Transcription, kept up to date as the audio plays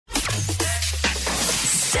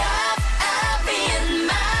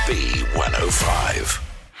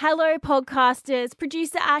Hello, podcasters.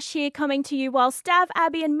 Producer Ash here coming to you while Stav,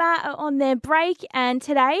 Abby and Matt are on their break. And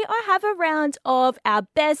today I have a round of our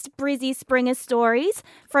best Brissy Springer stories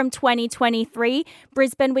from 2023.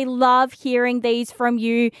 Brisbane, we love hearing these from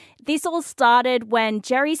you. This all started when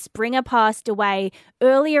Jerry Springer passed away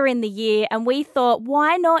earlier in the year, and we thought,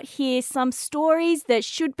 why not hear some stories that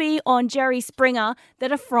should be on Jerry Springer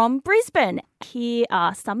that are from Brisbane? Here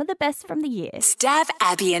are some of the best from the year. Stav,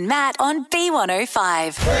 Abby and Matt on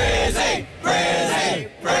B105. Brissy, Brissy,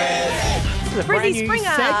 Brissy. This is a brand new Springer.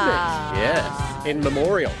 segment. Yes, in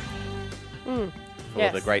memorial. For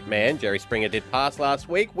Yes. the great man, Jerry Springer did pass last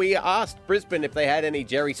week. We asked Brisbane if they had any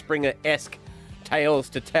Jerry Springer-esque tales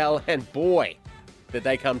to tell, and boy, did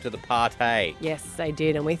they come to the party. Yes, they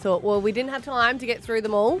did. And we thought, well, we didn't have time to get through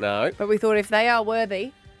them all. No. But we thought if they are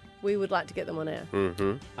worthy, we would like to get them on air.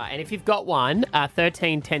 And if you've got one,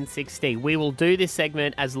 13 10 60, we will do this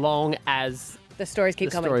segment as long as The stories keep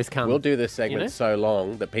the coming. stories come. We'll do this segment You know? so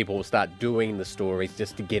long that people will start doing the stories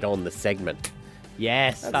just to get on the segment.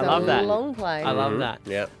 Yes, That's I love a that. long play. I love that.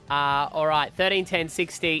 Yeah. All right, 13 10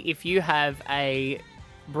 60, if you have a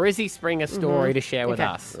Brissy Springer story to share with Okay.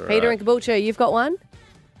 us. Peter and Caboolture, you've got one?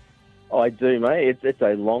 I do, mate. It's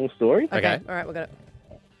a long story. Okay. All right, we got it.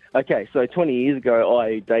 Okay, so 20 years ago,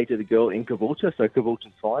 I dated a girl in Caboolture, so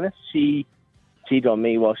Caboolture's finest. She cheated on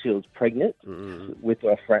me while she was pregnant with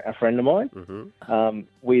a friend of mine.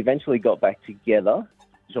 We eventually got back together,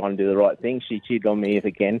 trying to do the right thing. She cheated on me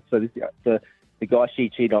again. So the guy she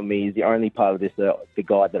cheated on me is the only part of this, the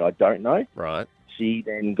guy that I don't know. Right. She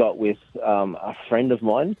then got with a friend of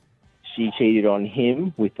mine. She cheated on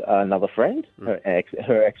him with another friend, her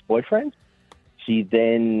ex-boyfriend. She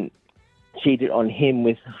then cheated on him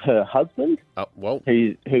with her husband, Oh, whoa.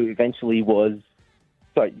 who eventually was.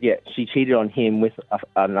 So yeah, she cheated on him with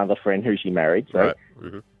another friend who she married. So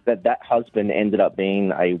Right. that husband ended up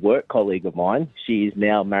being a work colleague of mine. She is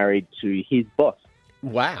now married to his boss.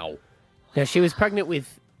 Wow. Now, she was pregnant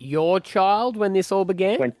with your child when this all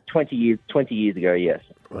began? 20 years ago, yes.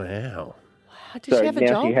 Wow. Does she have a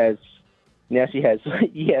job? Now she has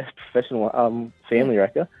professional family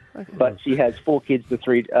wrecker, but she has four kids to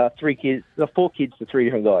three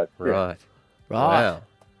different guys. Right. Right. Wow.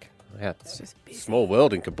 Yeah, it's just a small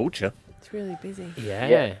world in Caboolture. It's really busy.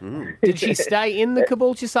 Yeah. Did she stay in the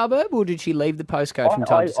Caboolture suburb, or did she leave the postcode from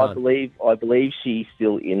time to I time? believe she's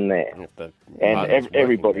still in there, If the and partner's working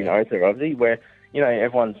everybody there. knows her. Obviously, where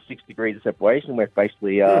everyone's 6 degrees of separation. We're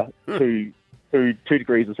basically two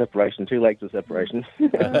degrees of separation, 2 legs of separation.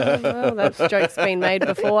 Well, that joke's been made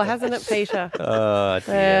before, hasn't it, Peter? Oh,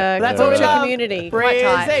 dear. That's All all in the right. community. Quite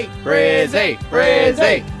tight. Brizzy,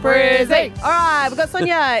 Brizzy. Brizzy. All right, we've got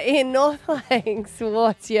Sonia in North Lakes.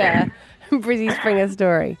 What's your Brissy Springer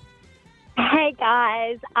story? Hey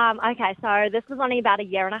guys. Okay, so this was only about a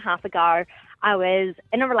year and a half ago. I was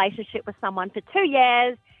in a relationship with someone for 2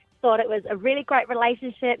 years. Thought it was a really great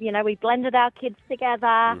relationship. We blended our kids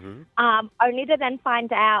together. Only to then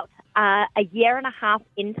find out a year and a half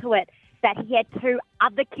into it that he had 2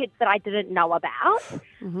 other kids that I didn't know about.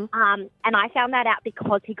 And I found that out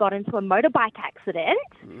because he got into a motorbike accident.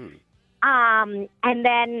 And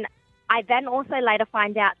then I also later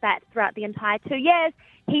find out that throughout the entire 2 years,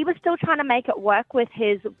 he was still trying to make it work with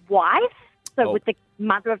his wife, so with the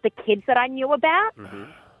mother of the kids that I knew about.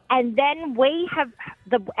 And then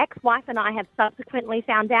the ex-wife and I have subsequently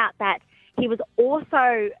found out that he was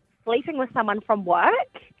also sleeping with someone from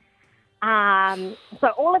work. So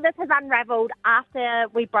all of this has unraveled after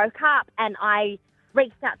we broke up, and I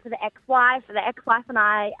reached out to the ex-wife. The ex-wife and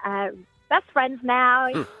I are best friends now.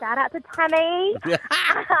 Shout out to Tammy.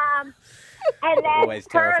 And then Always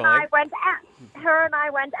terrifying. Her and I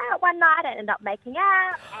went out one night and ended up making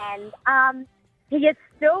out, and he is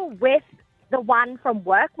still with the one from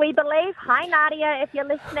work, we believe. Hi, Nadia, if you're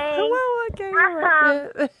listening. Hello, okay. All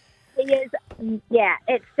right. He is,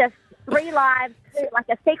 it's just 3 lives, like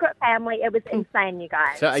a secret family. It was insane, you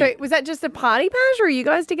guys. So, So was that just a party pash, or are you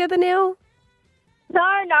guys together now? No.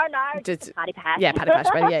 Just Party pass. Yeah, party pash,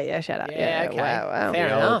 but yeah, shut up. Yeah, okay. Wow. Fair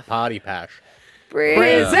the old enough. party pash.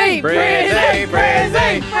 Brizzy, Brizzy,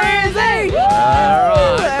 Brizzy. Brizzy.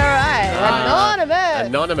 All right. All right. Anonymous.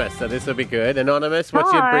 Anonymous, so this will be good. Anonymous,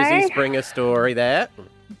 what's your Hi. Brissy Springer story there?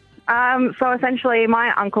 So essentially,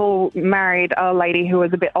 my uncle married a lady who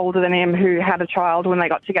was a bit older than him who had a child when they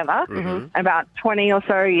got together. About 20 or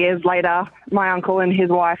so years later, my uncle and his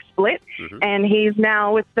wife split, and he's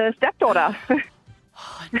now with the stepdaughter. Oh,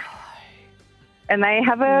 no. And they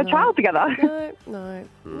have a child together. No.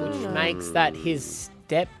 Which makes that his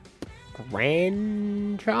step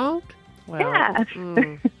grandchild? Well, Yes.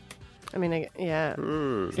 I mean, yeah.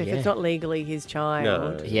 So if yeah. it's not legally his child,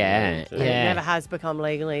 No. Yeah, and it yeah. never has become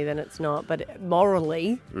legally, then it's not. But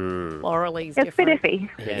morally, it's It's a bit different. iffy.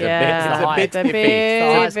 Yeah, It's a bit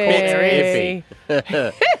iffy.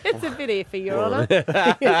 iffy. It's a bit iffy, Your Honour.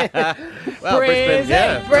 Well, Brisbane,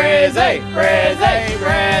 yeah. Brizzy,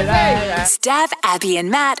 Stab Abby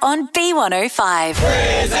and Matt on B105.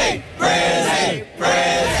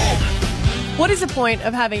 What is the point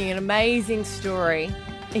of having an amazing story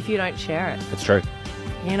if you don't share it? That's true.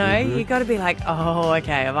 You know, you got to be like, oh,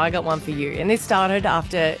 okay, have I got one for you? And this started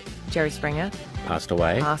after Jerry Springer Passed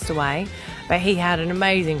away. passed away. But he had an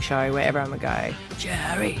amazing show where everyone would go,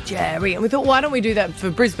 Jerry. And we thought, why don't we do that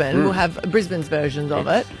for Brisbane? We'll have Brisbane's versions of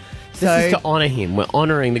it. So This is to honour him. We're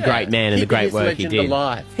honouring the great man and the great work he did.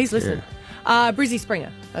 Alive. he's listening. Brissy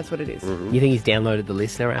Springer, that's what it is. You think he's downloaded the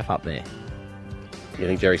listener app up there? You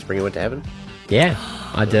think Jerry Springer went to heaven? Yeah,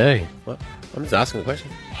 I do. What? I'm just asking a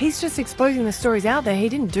question. He's just exposing the stories out there. He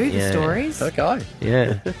didn't do the Yeah. stories. Okay.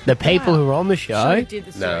 Yeah. The people who are on the show, He did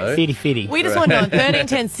the stories. No. fitty. We just want to know on 13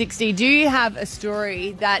 10 60, do you have a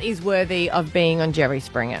story that is worthy of being on Jerry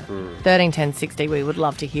Springer? 13 10 60, we would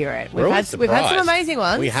love to hear it. We're We've always had some surprised. amazing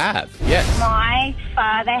ones. We have, yes. My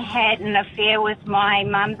father had an affair with my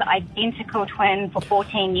mum's identical twin for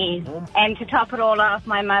 14 years. And to top it all off,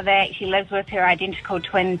 my mother actually lives with her identical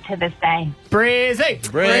twin to this day. Brizzy.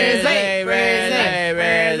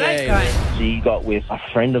 She got with a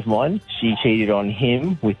friend of mine. She cheated on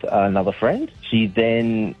him with another friend. She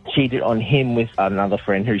then cheated on him with another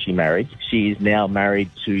friend who she married. She is now married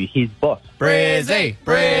to his boss. Brizzy.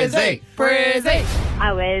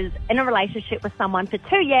 I was in a relationship with someone for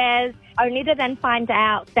 2 years, only to then find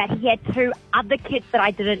out that he had 2 other kids that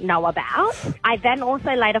I didn't know about. I then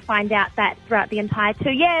also later find out that throughout the entire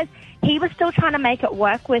 2 years, he was still trying to make it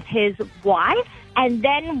work with his wife. And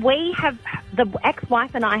then the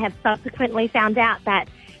ex-wife and I have subsequently found out that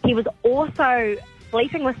he was also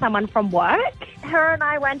sleeping with someone from work. Her and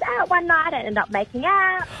I went out one night and ended up making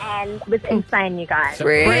out, and it was insane, you guys.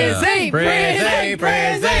 Brizzy.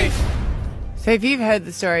 So if you've heard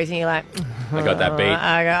the stories and you're like, I got that beat.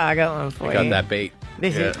 I got one for I you. got that beat.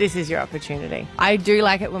 This is your opportunity. I do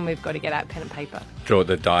like it when we've got to get out pen and paper. Draw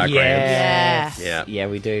the diagrams. Yes. Yeah. Yeah,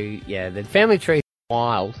 we do. Yeah, the family tree is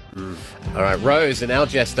wild. All right, Rose and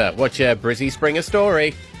Algester, what's your Brizzy Springer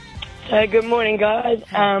story? So good morning, guys.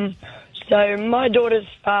 So my daughter's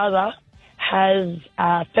father has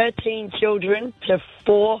 13 children to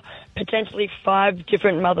 4, potentially 5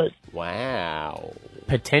 different mothers. Wow.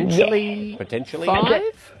 Potentially, Potentially 5?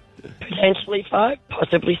 Potentially 5,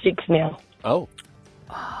 possibly 6 now. Oh.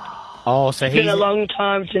 Oh, so It's been he's a long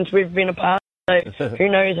time since we've been apart, so who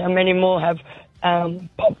knows how many more have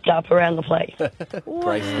popped up around the place. Wow,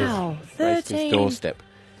 Graced his 13. doorstep.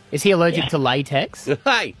 Is he allergic to latex?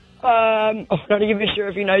 Hey. I'm not even sure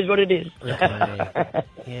if he knows what it is. Yeah,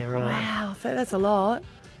 right. Wow, so that's a lot.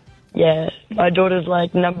 Yeah, my daughter's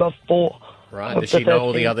like number 4. Right, of does the she know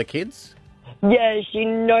all the 13. other kids? Yeah, she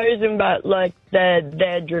knows them, but like they're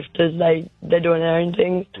drifters. They're doing their own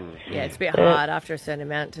thing. Yeah, it's a bit hard after a certain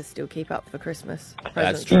amount to still keep up for Christmas.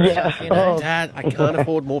 That's presents true. and stuff, you know. Dad, I can't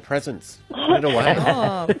afford more presents. Put it away.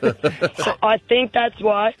 Oh, I think that's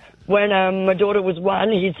why when my daughter was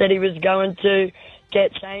 1, he said he was going to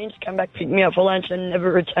get changed, come back, pick me up for lunch, and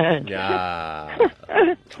never returned. Yeah.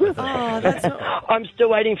 oh, that's not... I'm still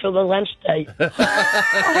waiting for the lunch date.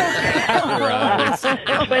 Right.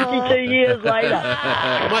 22 years later.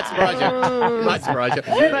 Might surprise you. Might surprise you.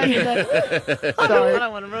 I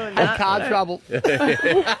don't want to ruin that. Car trouble.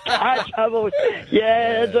 Car trouble.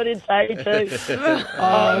 Yeah, that's what he'd say too.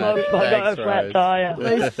 I got Thanks, a flat Rose. tyre.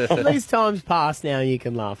 At least time's passed now. You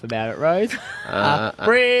can laugh about it, Rose.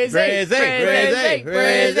 Brizzy.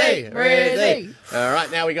 All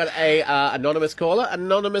right, now we got a anonymous caller.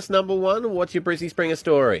 Anonymous number 1. What's your Brizzy Springer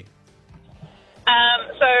story?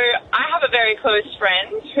 So I have a very close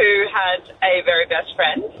friend who had a very best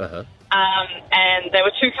friend. Uh-huh. And there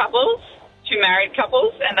were 2 couples, 2 married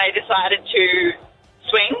couples, and they decided to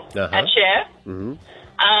swing and share.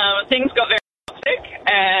 Mm-hmm. Things got very toxic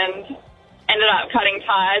and ended up cutting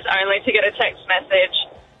ties only to get a text message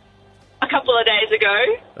a couple of days ago,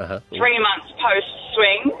 3 months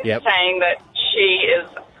post-swing, saying that she is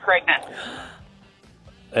pregnant.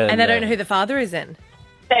 And they don't know who the father is then?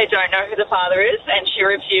 They don't know who the father is, and she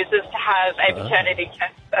refuses to have a paternity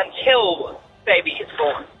test until baby is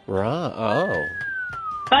born. Right. Oh.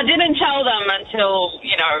 I didn't tell them until,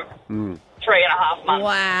 3.5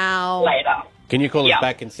 months later. Can you call us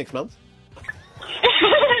back in 6 months?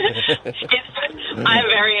 I'm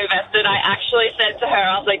very invested, I actually said to her,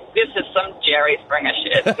 I was like, this is some Jerry Springer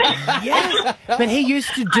shit. Yeah, but he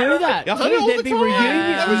used to do that. There'd be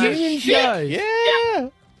reunion shows. Yeah.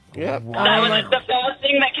 Yep. That was the first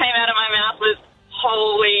thing that came out of my mouth was,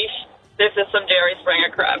 holy, this is some Jerry Springer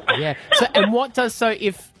crap. Yeah. So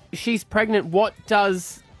if she's pregnant, what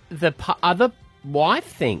does the other wife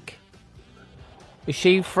think? Is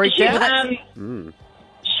she freaked out?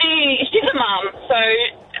 She's a mum, so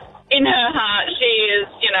in her heart, she is,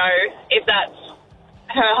 if that's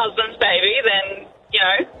her husband's baby, then,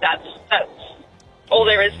 that's all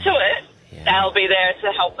there is to it. Yeah. They'll be there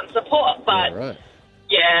to help and support. But,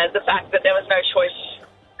 the fact that there was no choice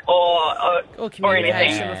or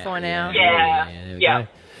communication anything. before now. Yeah.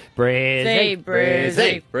 Brizzy.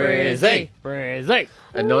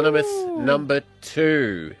 Anonymous number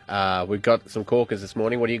 2. We've got some corkers this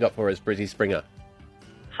morning. What do you got for us, Brissy Springer?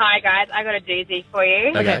 Hi, guys. I got a doozy for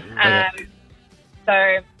you. Okay.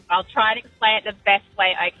 So I'll try to explain it the best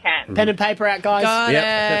way I can. Pen and paper out, guys. Got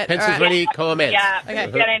it. Pencils ready, comments. Yeah,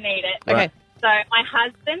 we're going to need it. Okay. So my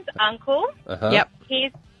husband's uncle, Yep.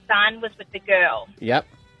 his son was with the girl. Yep.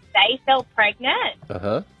 They fell pregnant.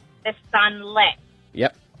 Uh-huh. The son left.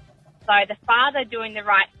 Yep. So the father, doing the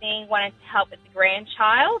right thing, wanted to help with the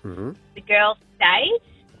grandchild. Mm-hmm. The girl stayed,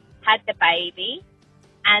 had the baby,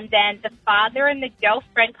 and then the father and the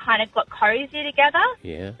girlfriend kind of got cozy together.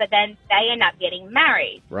 Yeah. But then they ended up getting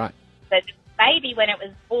married. Right. So the baby, when it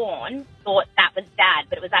was born, thought that was Dad,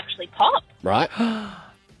 but it was actually Pop. Right.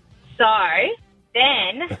 So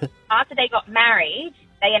then, after they got married,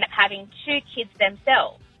 they ended up having 2 kids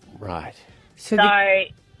themselves. Right. So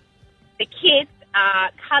the kids are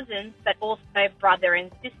cousins, but also brother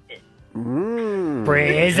and sisters.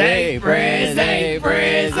 Brizzy.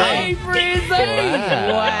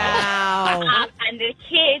 Wow. And the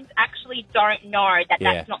kids actually don't know that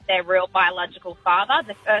that's not their real biological father,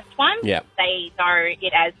 the first one. Yeah. They know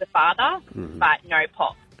it as the father, but no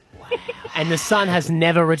Pop. And the son has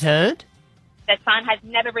never returned? The son has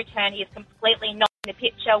never returned. He is completely not in the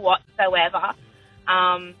picture whatsoever.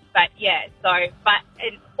 But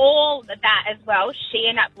in all of that as well, she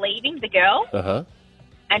ended up leaving the girl. Uh-huh.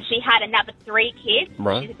 And she had another 3 kids.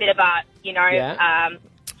 Right. She's a bit of a,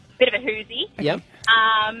 bit of a hoozy. Yep.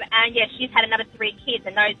 And she's had another 3 kids,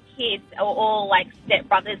 and those kids are all like step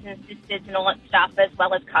brothers and sisters and all that stuff, as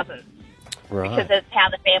well as cousins. Right. Because that's how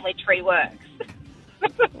the family tree works.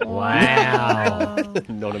 Wow.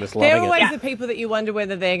 Anonymous They're loving always it. the people that you wonder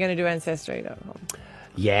whether they're going to do Ancestry.com.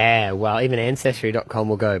 Yeah, well, even Ancestry.com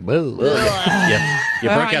will go, boo. Yeah. You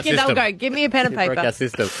All broke right, our system. they'll go. Give me a pen and You broke paper. our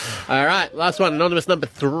system. All right, last one. Anonymous number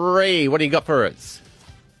 3. What do you got for us?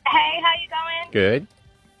 Hey, how you going? Good.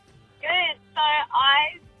 Good. So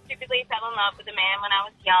I stupidly fell in love with a man when I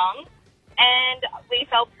was young, and we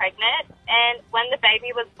fell pregnant. And when the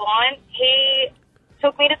baby was born, he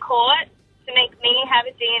took me to court to make me have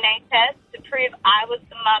a DNA test to prove I was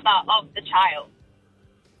the mother of the child.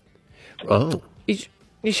 Oh.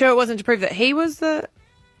 You sure it wasn't to prove that he was the...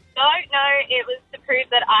 No, it was to prove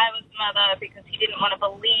that I was the mother because he didn't want to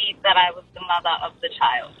believe that I was the mother of the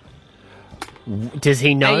child. Does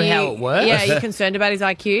he know how it works? Yeah, are you concerned about his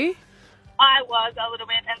IQ? I was a little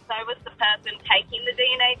bit, and so was the person taking the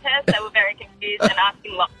DNA test. They were very confused and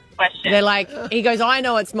asking lots of questions. They're like, he goes, I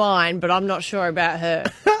know it's mine, but I'm not sure about her.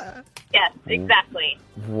 Yes, exactly.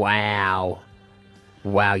 Wow.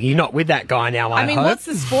 Wow, you're not with that guy now, I mean, hope. what's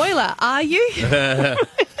the spoiler? Are you? No,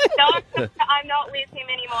 I'm not with him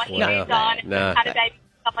anymore. He moved on and had a baby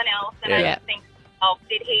with someone else, and I just think,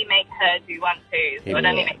 did he make her do one too? So it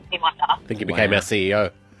only makes me wonder. I think he became our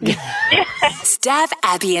CEO. Stab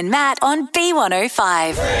Abby and Matt on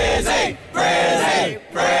B105.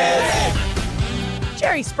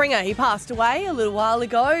 Jerry Springer, he passed away a little while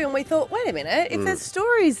ago, and we thought, wait a minute, if there's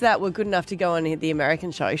stories that were good enough to go on the American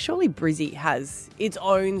show, surely Brissy has its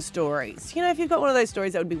own stories. You know, if you've got one of those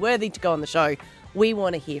stories that would be worthy to go on the show, we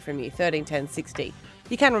want to hear from you. 13 10 60.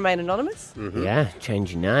 You can remain anonymous. Mm-hmm. Yeah,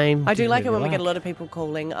 change your name. I do like it when we get a lot of people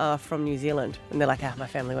calling from New Zealand, and they're like, my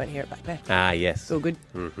family won't hear it back there. Ah, yes. It's all good.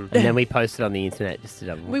 Mm-hmm. And then we post it on the internet just to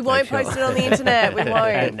double. We won't post it on the internet. We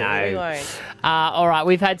won't. No. We won't. All right,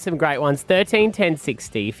 we've had some great ones. 13 10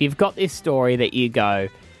 60. If you've got this story that you go,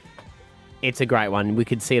 it's a great one. We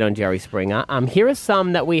could see it on Jerry Springer. Here are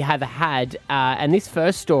some that we have had, and this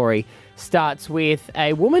first story starts with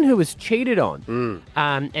a woman who was cheated on.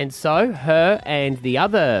 And so her and the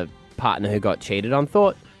other partner who got cheated on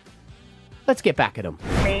thought, let's get back at them.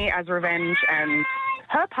 Me as revenge and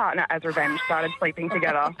her partner as revenge started sleeping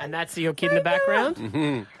together. And that's your kid in the background?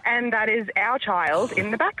 Mm-hmm. And that is our child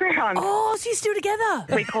in the background. Oh, so you're still together?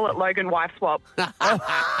 We call it Logan wife swap.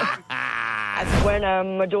 has. When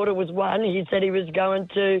my daughter was 1, he said he was going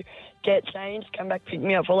to get changed, come back, pick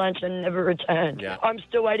me up for lunch, and never returned. Yeah. I'm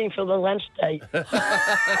still waiting for the lunch date. 22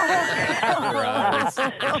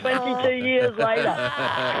 years later.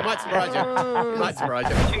 Might surprise you. Might surprise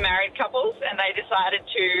you. Two married couples, and they decided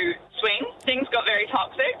to swing. Things got very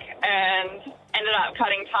toxic and ended up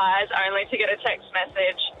cutting ties only to get a text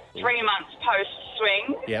message 3 months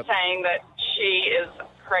post-swing saying that she is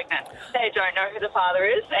pregnant. They don't know who the father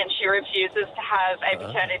is, and she refuses to have a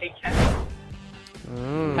paternity test.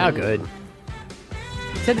 How good.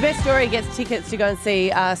 So the best story gets tickets to go and see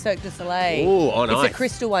Cirque du Soleil. Ooh, on it's ice. a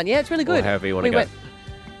crystal one. Yeah, it's really good. Or however you want to go.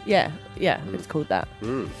 Yeah, it's called that.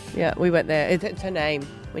 Yeah, we went there. It's her name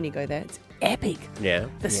when you go there. It's epic. Yeah.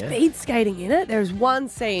 The speed skating in it. There's one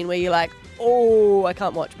scene where you're like, oh, I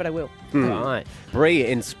can't watch, but I will. Right. Bree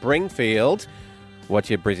in Springfield. What's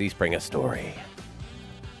your Brissy Springer story?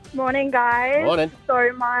 Morning, guys. Morning.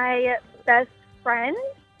 So my best friend,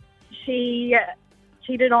 she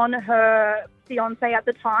cheated on her fiance at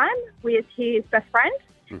the time with his best friend.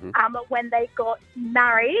 When they got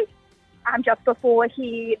married, just before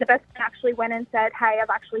the best friend actually went and said, hey, I've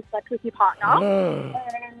actually slept with your partner.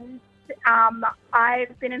 And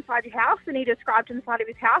I've been inside your house, and he described inside of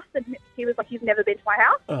his house, and he was like, you've never been to my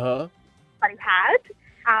house. But he had.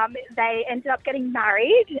 They ended up getting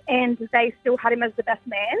married, and they still had him as the best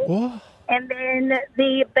man. What? And then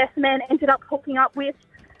the best man ended up hooking up with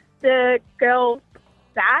the girl's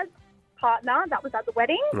dad's partner that was at the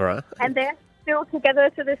wedding. Right. And they're still together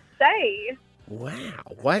to this day. Wow.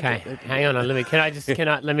 What? Okay, hang on. Let me just see if I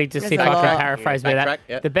There's can a lot. paraphrase me Backtrack, that.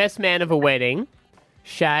 yep. The best man of a wedding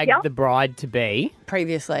shagged the bride to be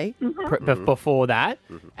Previously. before that,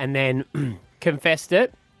 and then confessed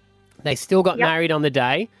it. They still got married on the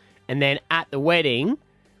day, and then at the wedding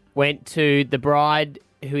went to the bride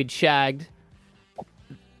who had shagged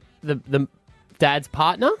the dad's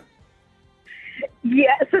partner.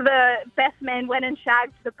 Yeah, so the best man went and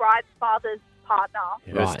shagged the bride's father's partner.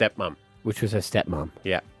 Her stepmom. Which was her stepmom.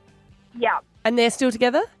 Yeah. Yeah. And they're still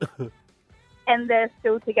together? And they're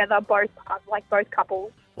still together, both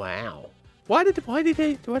couples. Wow. Why did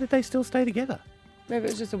they still stay together? Maybe it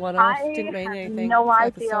was just a one-off. I Didn't mean anything. no It's like a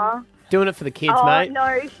idea. song. Doing it for the kids, Oh, mate.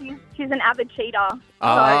 no, she's an avid cheater.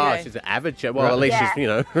 Oh, okay. she's an avid cheater. Well, at least Yeah. she's, you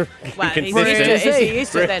know, Wow, he's consistent.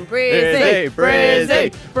 used to it then. Brissy.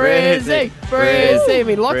 Brizzy. I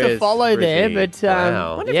mean, lots to follow there, but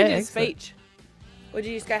Wow. I wonder if yeah, you did a excellent. speech. Or do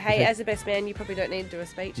you just go, hey, as a best man, you probably don't need to do a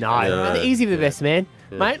speech? No, No. easy for the best man,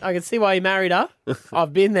 mate. I can see why you married her.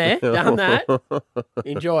 I've been there, done that.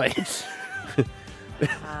 Enjoy.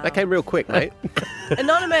 That came real quick, mate.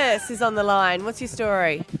 Anonymous is on the line. What's your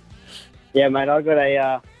story? Yeah, mate, I got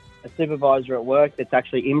a supervisor at work that's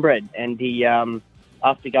actually inbred, and he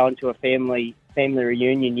after going to a family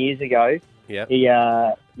reunion years ago, he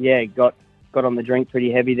got on the drink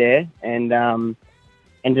pretty heavy there, and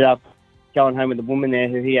ended up going home with a woman there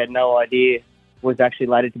who he had no idea was actually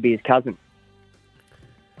later to be his cousin.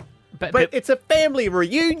 But it's a family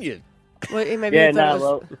reunion. Well, maybe he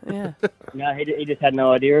thought it was, No, he just had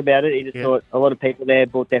no idea about it. He just thought a lot of people there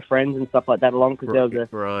brought their friends and stuff like that along because there was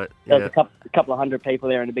a couple of hundred people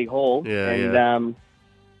there in a big hall. And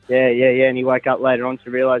he woke up later on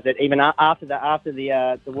to realise that even after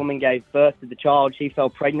the woman gave birth to the child, she fell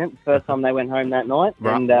pregnant the first time they went home that night.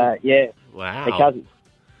 Right. And Wow. they're cousins.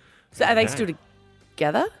 So are they still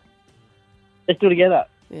together? They're still together.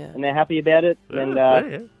 Yeah. And they're happy about it.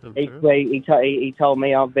 And he told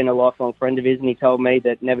me, I've been a lifelong friend of his, and he told me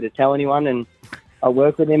that never to tell anyone. And I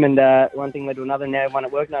work with him, and one thing led to another, and now everyone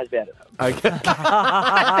at work knows about it. Okay.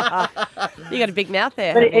 You got a big mouth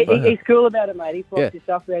there. But he's cool about it, mate. He flops his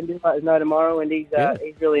stuff around, didn't let us know tomorrow, and he's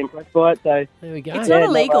really impressed by it. So there we go. It's not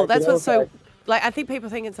illegal. That's what's so... Like, I think people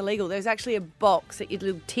think it's illegal. There's actually a box that you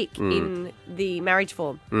little tick in the marriage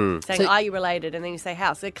form saying, are you related? And then you say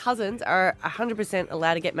how. So cousins are 100%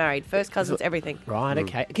 allowed to get married. First cousins, everything. Right,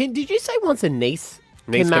 okay. Did you say once a niece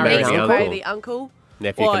Niece can marry can an marry uncle? The uncle.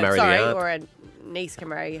 Nephew can marry the aunt. Or a niece can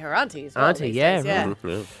marry her auntie as well. Auntie, these yeah, days, yeah.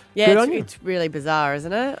 right. Yeah, Good it's, on you. it's really bizarre,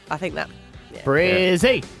 isn't it? I think that...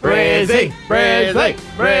 Brizzy.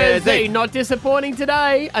 Not disappointing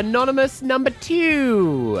today. Anonymous number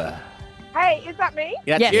 2. Hey, is that me?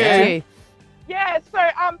 That's Yes, you. it's you. Yeah, so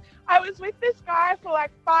I was with this guy for like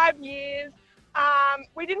 5 years.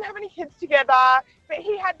 We didn't have any kids together, but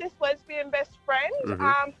he had this lesbian best friend.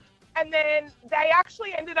 And then they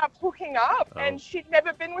actually ended up hooking up, and she'd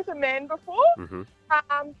never been with a man before.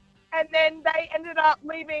 And then they ended up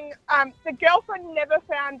leaving. The girlfriend never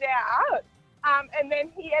found out. And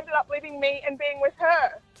then he ended up leaving me and being with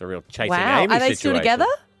her. It's a real chasing Wow. Amy Are they situation. still together?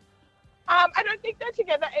 I don't think they're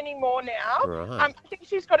together anymore now. Right. I think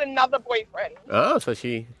she's got another boyfriend. Oh, so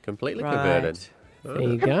she completely converted. Oh. There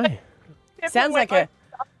you go. Sounds like a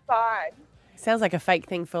Side. sounds like a fake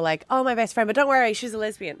thing for like, oh, my best friend, but don't worry, she's a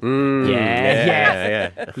lesbian.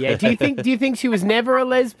 Yeah. Yeah. Do you think she was never a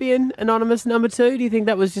lesbian, Anonymous number 2? Do you think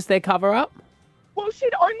that was just their cover up? Well,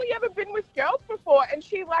 she'd only ever been with girls before, and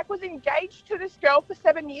she was engaged to this girl for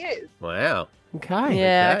 7 years. Wow. Okay.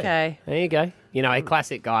 Yeah, okay. There you go. You know, a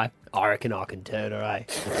classic guy. I reckon I can turn her, eh?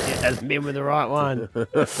 Hasn't been with the right one.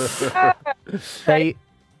 Hey.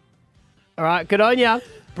 All right, good on ya.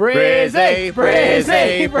 Brizzy,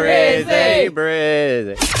 Brizzy, Brizzy.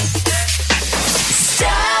 Brizzy.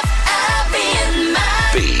 Stav, Abby and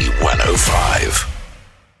Matt. B105.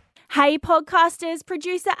 Hey podcasters,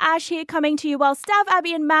 producer Ash here coming to you while Stav,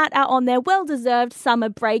 Abby and Matt are on their well-deserved summer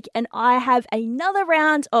break, and I have another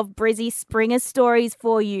round of Brissy Springer stories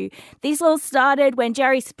for you. This all started when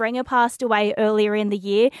Jerry Springer passed away earlier in the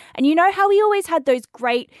year, and you know how he always had those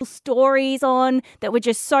great stories on that were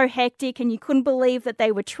just so hectic and you couldn't believe that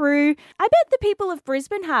they were true? I bet the people of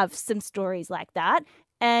Brisbane have some stories like that,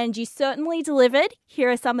 and you certainly delivered. Here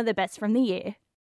are some of the best from the year.